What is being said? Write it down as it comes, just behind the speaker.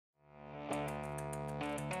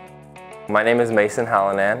My name is Mason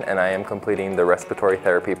Hallinan and I am completing the respiratory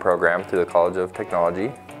therapy program through the College of Technology.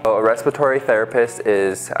 So a respiratory therapist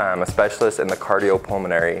is a specialist in the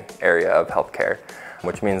cardiopulmonary area of healthcare,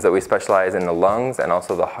 which means that we specialize in the lungs and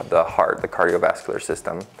also the heart, the cardiovascular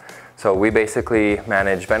system. So we basically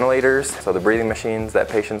manage ventilators, so the breathing machines that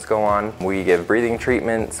patients go on. We give breathing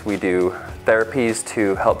treatments, we do therapies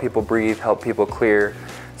to help people breathe, help people clear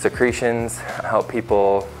secretions, help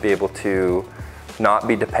people be able to not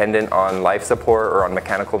be dependent on life support or on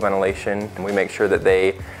mechanical ventilation. And we make sure that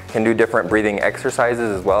they can do different breathing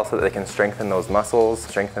exercises as well so that they can strengthen those muscles,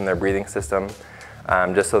 strengthen their breathing system,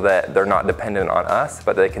 just so that they're not dependent on us,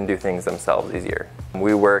 but they can do things themselves easier.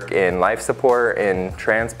 We work in life support, in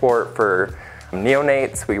transport for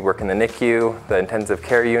neonates. We work in the NICU, the intensive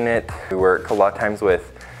care unit. We work a lot of times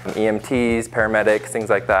with EMTs, paramedics,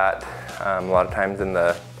 things like that. A lot of times in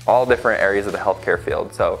all different areas of the healthcare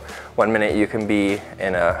field. So one minute you can be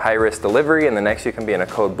in a high-risk delivery and the next you can be in a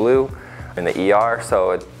code blue in the ER.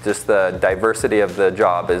 So just the diversity of the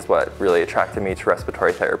job is what really attracted me to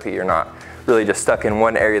respiratory therapy. You're not really just stuck in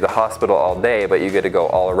one area of the hospital all day, but you get to go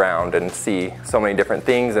all around and see so many different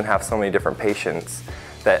things and have so many different patients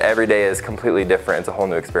that every day is completely different. It's a whole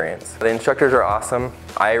new experience. The instructors are awesome.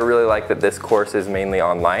 I really like that this course is mainly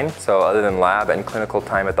online. So other than lab and clinical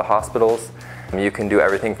time at the hospitals, you can do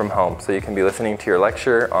everything from home. So you can be listening to your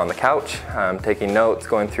lecture on the couch, taking notes,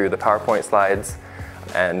 going through the PowerPoint slides,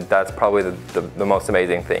 and that's probably the most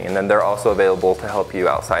amazing thing. And then they're also available to help you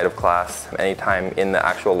outside of class, anytime in the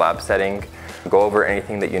actual lab setting. Go over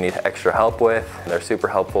anything that you need extra help with. They're super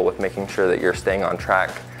helpful with making sure that you're staying on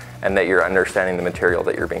track and that you're understanding the material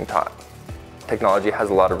that you're being taught. Technology has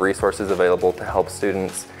a lot of resources available to help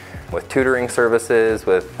students with tutoring services,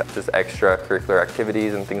 with just extracurricular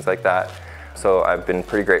activities and things like that. So I've been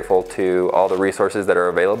pretty grateful to all the resources that are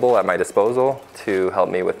available at my disposal to help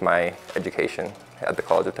me with my education at the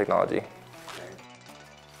College of Technology.